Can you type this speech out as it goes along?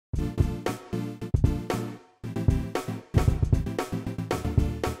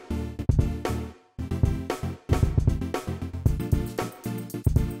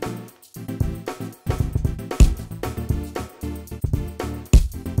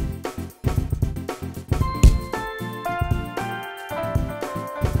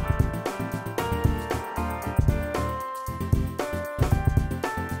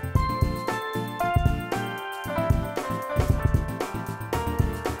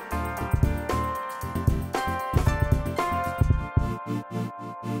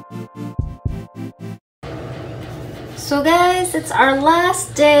So guys, it's our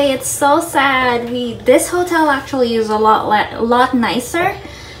last day. It's so sad. This hotel actually is a lot nicer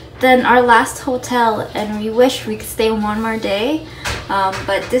than our last hotel, and we wish we could stay one more day.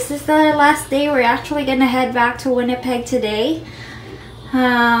 But this is the last day. We're actually gonna head back to Winnipeg today.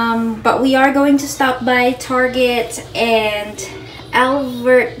 But we are going to stop by Target and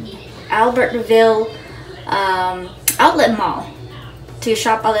Albertville Outlet Mall to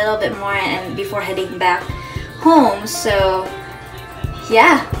shop a little bit more and before heading back home. So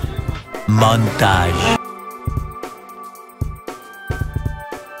yeah. Montage.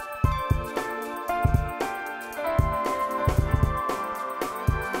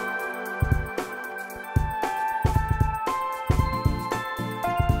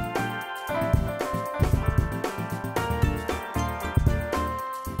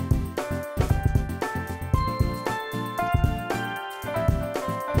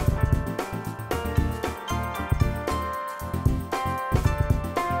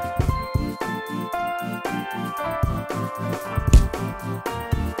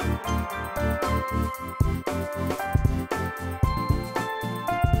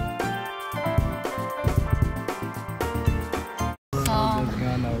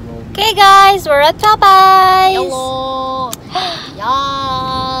 Okay guys, we're at Popeyes. Hello.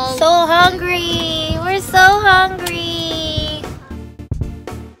 Yeah. So hungry. We're so hungry.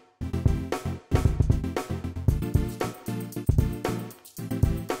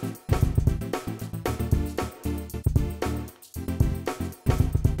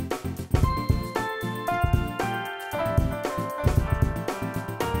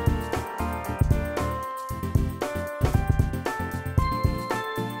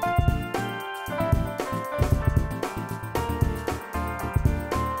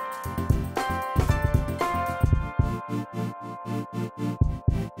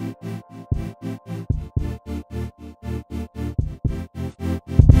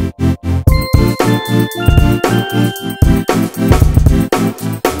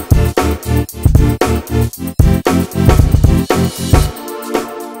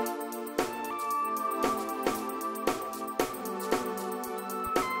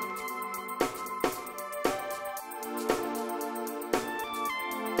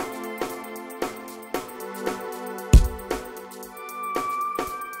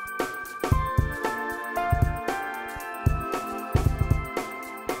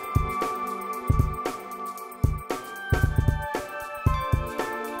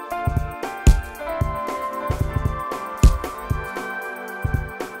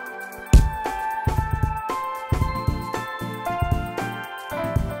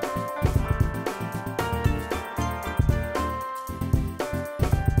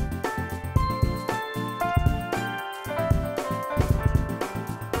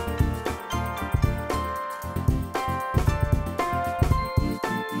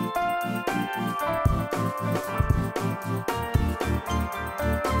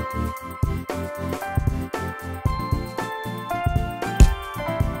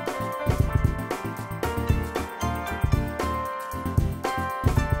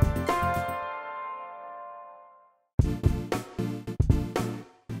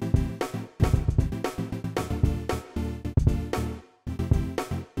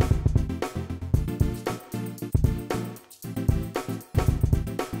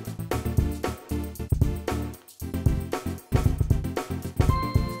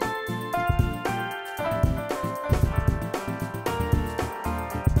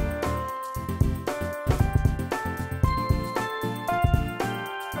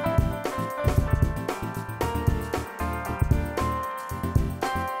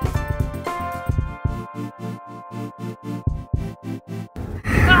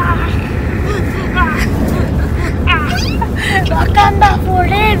 Wakanda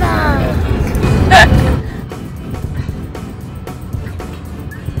forever.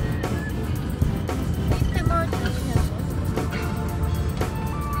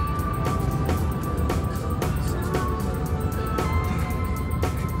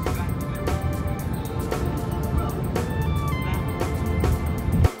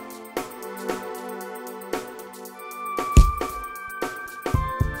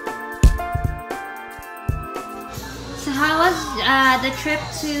 So how was the trip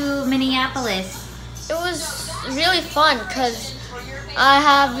to Minneapolis? It was really fun because I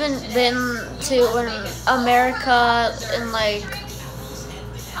haven't been to America in like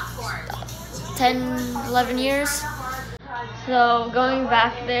 10-11 years. So going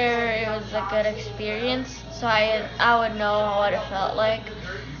back there, it was a good experience. So I would know what it felt like.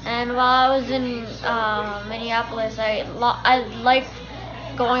 And while I was in Minneapolis, I liked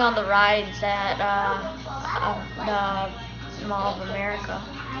going on the rides that the Mall of America.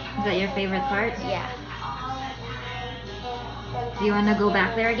 Is that your favorite part? Yeah. Do you want to go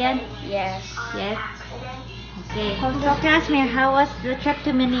back there again? Yes. Yes? Okay. So Kashmir, how was the trip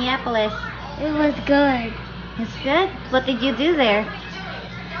to Minneapolis? It was good. It's good? What did you do there?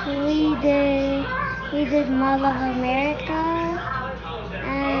 We did Mall of America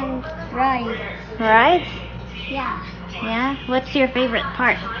and rides. Right? Yeah. Yeah? What's your favorite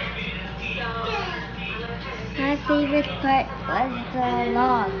part? My favorite part was the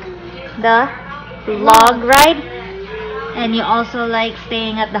log. The log ride? And you also like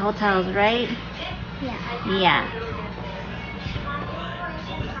staying at the hotels, right? Yeah. Yeah.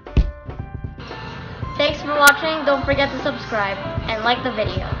 Thanks for watching. Don't forget to subscribe and like the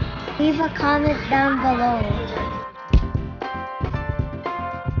video. Leave a comment down below.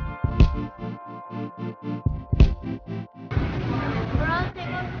 We're on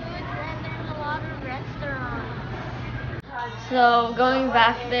table foods and there's a lot of restaurants. So going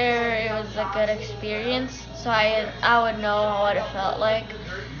back there, it was a good experience. So I would know what it felt like.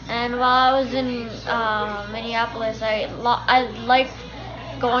 And while I was in Minneapolis, I liked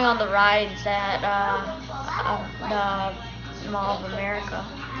going on the rides at the Mall of America.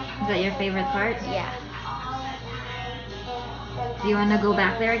 Is that your favorite part? Yeah. Do you want to go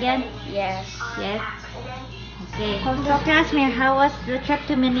back there again? Yes. Yes? Okay. So Kashmir, how was the trip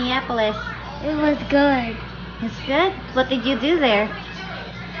to Minneapolis? It was good. It's good? What did you do there?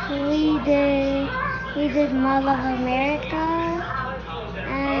 We did Mall of America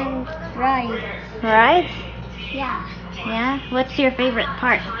and rides. Right? Yeah. Yeah? What's your favorite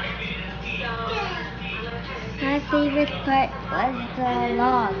part? My favorite part was the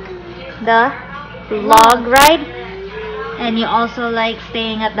log. The log ride? And you also like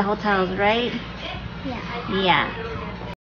staying at the hotels, right? Yeah. Yeah.